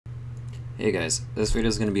Hey guys, this video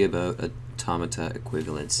is going to be about automata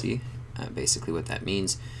equivalency. Basically what that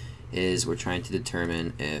means is we're trying to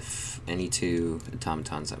determine if any two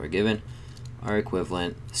automatons that we're given are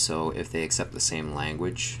equivalent, so if they accept the same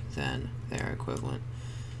language, then they are equivalent.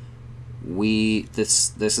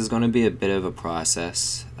 This is going to be a bit of a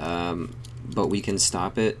process, but we can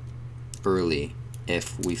stop it early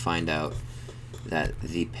if we find out that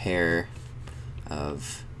the pair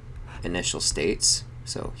of initial states,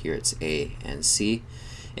 so here it's A and C,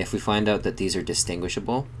 if we find out that these are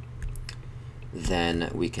distinguishable, then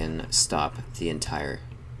we can stop the entire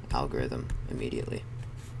algorithm immediately.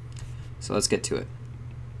 So let's get to it.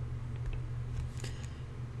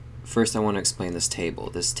 First I want to explain this table.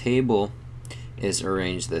 This table is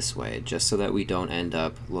arranged this way just so that we don't end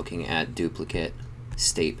up looking at duplicate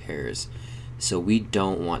state pairs. So we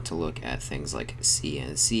don't want to look at things like C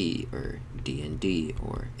and C or D and D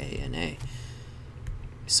or A and A.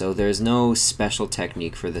 So there's no special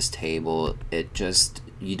technique for this table.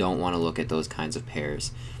 You don't want to look at those kinds of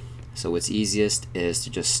pairs. So what's easiest is to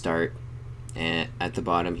just start at the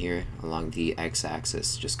bottom here along the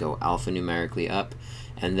x-axis. Just go alphanumerically up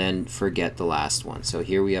and then forget the last one. So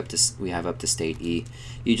here we have up to state E.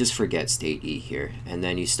 You just forget state E here, and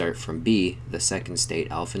then you start from B, the second state,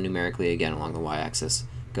 alphanumerically again along the y-axis,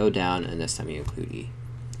 go down, and this time you include E.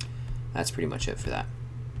 That's pretty much it for that.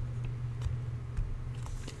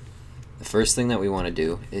 The first thing that we want to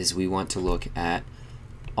do is we want to look at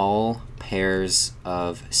all pairs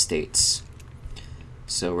of states.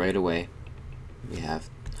 So right away we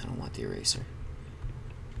have, I don't want the eraser,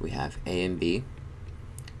 we have A and B,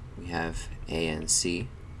 we have A and C,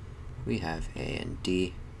 we have A and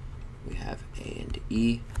D, we have A and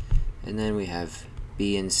E, and then we have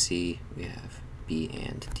B and C, we have B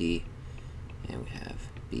and D, and we have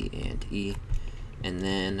B and E, and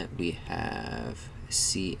then we have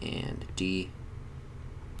C and D,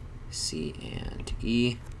 C and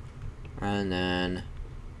E, and then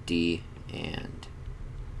D and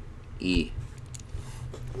E.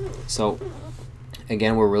 So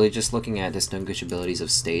again, we're really just looking at distinguishabilities of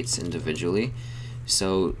states individually.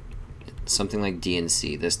 So something like D and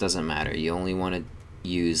C, this doesn't matter. You only want to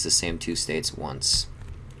use the same two states once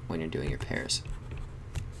when you're doing your pairs.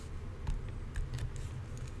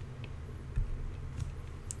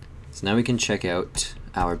 So now we can check out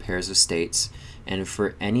our pairs of states, and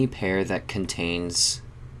for any pair that contains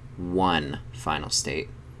one final state,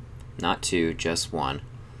 not two, just one,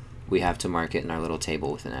 we have to mark it in our little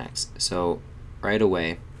table with an X. So right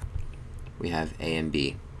away we have A and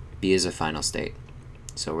B. B is a final state,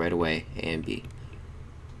 so right away A and B.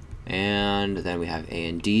 And then we have A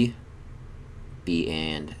and D, B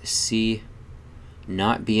and C,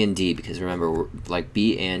 not B and D, because remember, like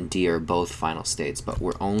B and D are both final states, but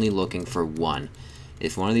we're only looking for one.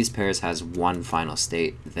 If one of these pairs has one final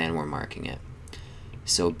state, then we're marking it.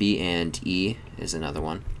 So B and E is another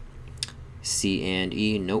one. C and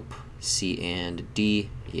E, nope. C and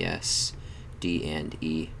D, yes. D and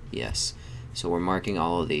E, yes. So we're marking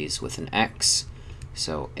all of these with an X.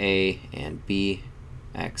 So A and B,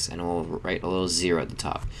 X, and we'll write a little 0 at the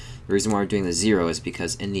top. The reason why we're doing the 0 is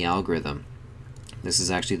because in the algorithm, this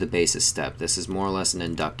is actually the basis step. This is more or less an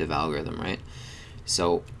inductive algorithm, right?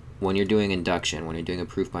 So when you're doing induction, when you're doing a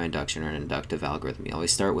proof by induction or an inductive algorithm, you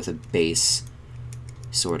always start with a base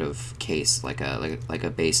sort of case, like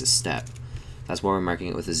a basis step. That's why we're marking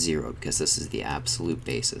it with a 0, because this is the absolute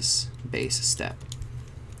base step.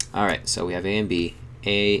 Alright, so we have A and B,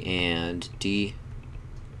 A and D,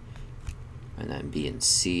 and then B and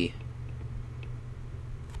C,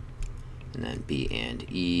 and then B and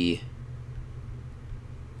E,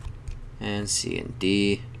 and C and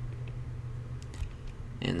D,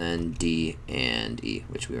 and then D and E,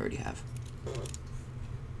 which we already have.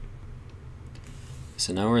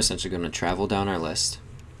 So now we're essentially going to travel down our list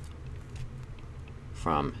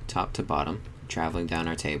from top to bottom, traveling down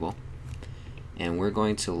our table, and we're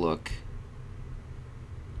going to look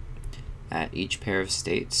at each pair of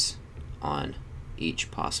states on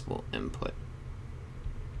each possible input.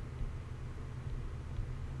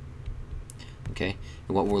 Okay,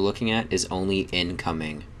 and what we're looking at is only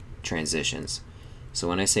incoming transitions. So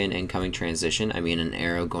when I say an incoming transition, I mean an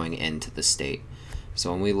arrow going into the state.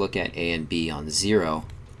 So when we look at A and B on 0,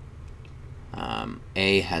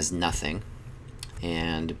 A has nothing,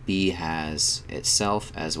 and B has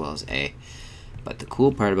itself as well as A. But the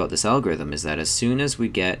cool part about this algorithm is that as soon as we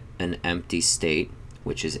get an empty state,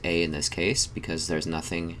 which is A in this case, because there's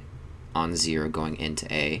nothing on 0 going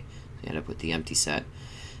into A, we end up with the empty set.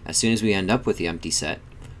 As soon as we end up with the empty set,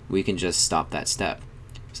 we can just stop that step.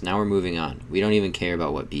 So now we're moving on. We don't even care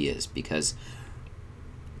about what B is, because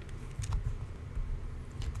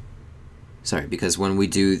because when we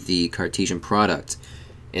do the Cartesian product,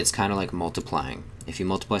 it's kind of like multiplying. If you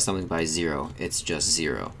multiply something by 0, it's just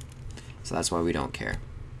 0. So that's why we don't care.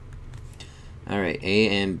 Alright, a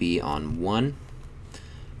and b on 1.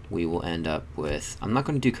 We will end up with, I'm not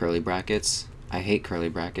going to do curly brackets. I hate curly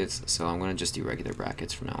brackets, so I'm going to just do regular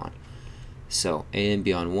brackets from now on. So a and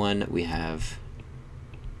b on 1, we have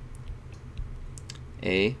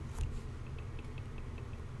a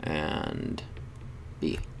and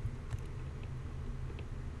b.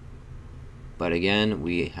 But again,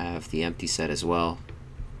 we have the empty set as well,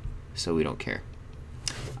 so we don't care.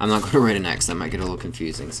 I'm not going to write an x. That might get a little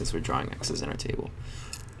confusing since we're drawing x's in our table.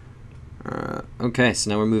 Okay, so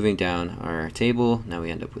now we're moving down our table. Now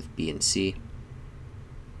we end up with b and c.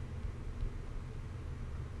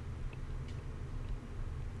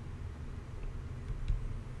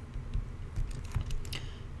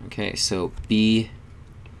 Okay, so b,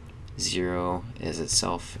 0 is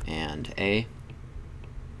itself and a.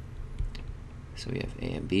 So we have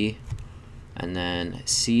a and b. And then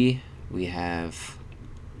c, we have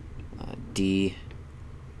d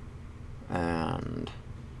and...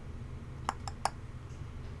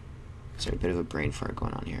 Sorry, a bit of a brain fart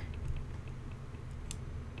going on here.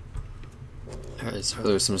 Alright, so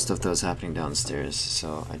there was some stuff that was happening downstairs,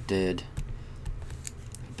 so I did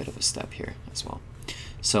a bit of a step here as well.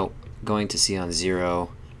 So going to C on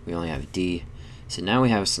 0, we only have D. So now we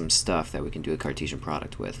have some stuff that we can do a Cartesian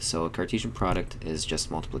product with. So a Cartesian product is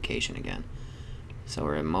just multiplication again. So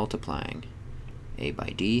we're multiplying A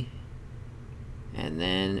by D and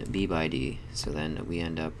then B by D. So then we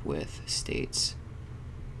end up with states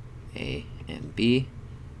A and B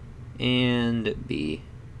and B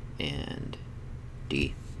and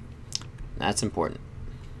D. That's important.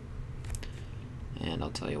 And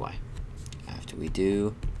I'll tell you why after we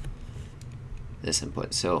do this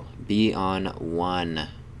input. So B on 1,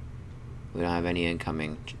 we don't have any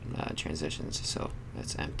incoming transitions, so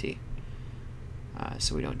that's empty.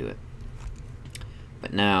 So we don't do it.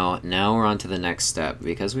 But now we're on to the next step,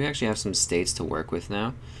 because we actually have some states to work with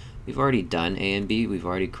now. We've already done A and B, we've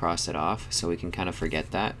already crossed it off, so we can kind of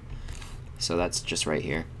forget that. So that's just right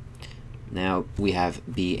here. Now we have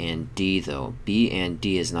B and D though. B and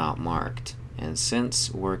D is not marked. And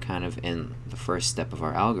since we're kind of in the first step of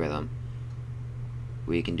our algorithm,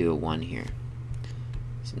 we can do a 1 here.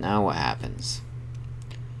 So now what happens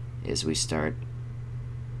is we start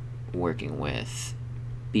working with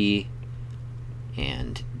B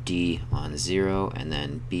and D on 0, and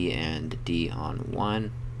then B and D on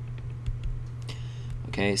 1.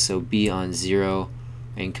 Okay, so B on 0,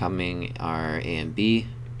 incoming are A and B.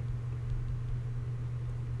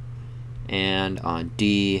 And on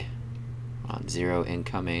D, on 0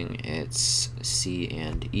 incoming, it's C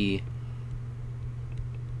and E.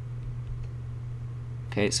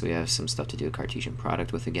 Okay, so we have some stuff to do a Cartesian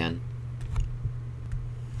product with again.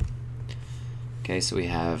 Okay, so we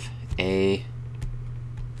have A,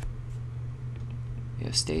 we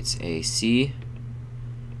have states AC,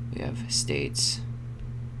 we have states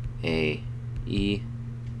AE.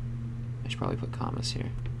 I should probably put commas here.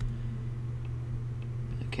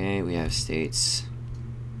 Okay, we have states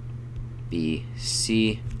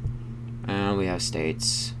BC, and we have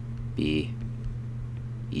states BE.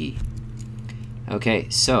 Okay,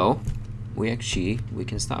 so we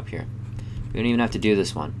can stop here. We don't even have to do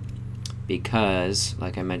this one, because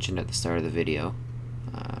like I mentioned at the start of the video,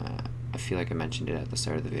 I feel like I mentioned it at the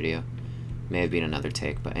start of the video, may have been another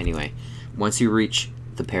take, but anyway, once you reach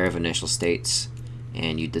the pair of initial states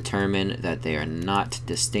and you determine that they are not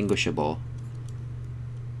distinguishable,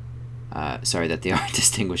 that they are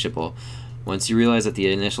distinguishable. Once you realize that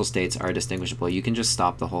the initial states are distinguishable, you can just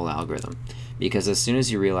stop the whole algorithm. Because as soon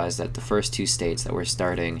as you realize that the first two states that we're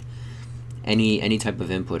starting any type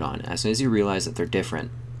of input on, as soon as you realize that they're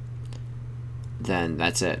different, then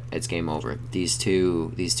that's it. It's game over. These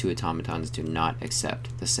two automatons do not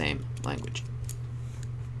accept the same language.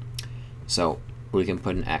 So we can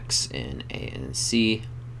put an X in A and C,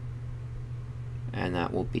 and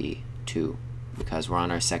that will be 2. Because we're on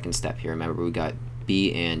our second step here. Remember, we got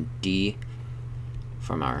B and D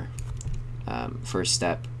from our first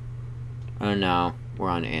step. Oh no, we're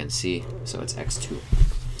on A and C, so it's X2.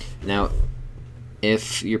 Now,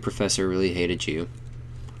 if your professor really hated you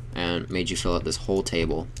and made you fill out this whole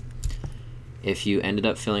table, if you ended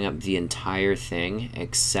up filling up the entire thing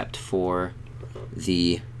except for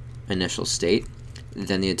the initial state,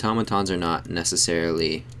 then the automatons are not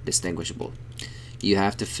necessarily distinguishable. You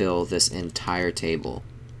have to fill this entire table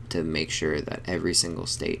to make sure that every single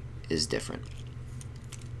state is different.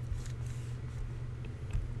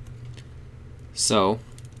 So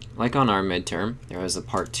like on our midterm, there was a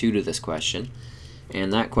part 2 to this question,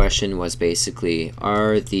 and that question was basically,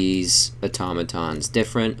 are these automatons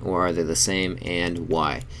different or are they the same, and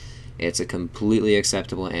why? It's a completely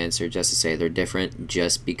acceptable answer just to say they're different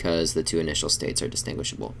just because the two initial states are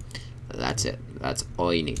distinguishable. That's it. That's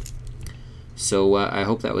all you need. So I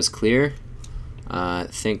hope that was clear.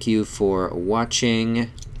 Thank you for watching.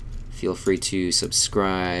 Feel free to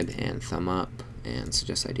subscribe and thumb up and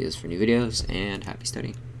suggest ideas for new videos, and happy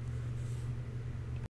studying.